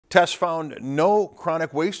Tests found no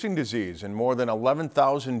chronic wasting disease in more than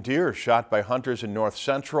 11,000 deer shot by hunters in north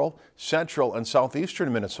central, and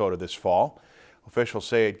southeastern Minnesota this fall. Officials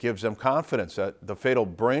say it gives them confidence that the fatal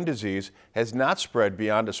brain disease has not spread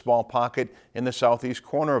beyond a small pocket in the southeast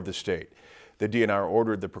corner of the state. The DNR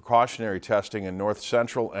ordered the precautionary testing in north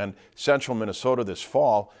central and central Minnesota this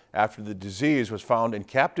fall after the disease was found in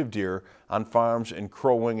captive deer on farms in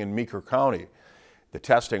Crow Wing and Meeker County. The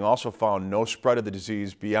testing also found no spread of the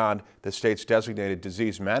disease beyond the state's designated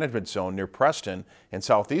disease management zone near Preston in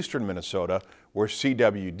southeastern Minnesota, where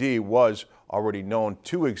CWD was already known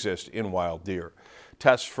to exist in wild deer.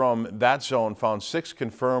 Tests from that zone found 6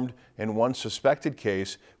 confirmed and 1 suspected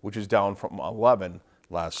case, which is down from 11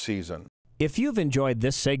 last season. If you've enjoyed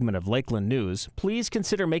this segment of Lakeland News, please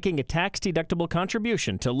consider making a tax-deductible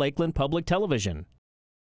contribution to Lakeland Public Television.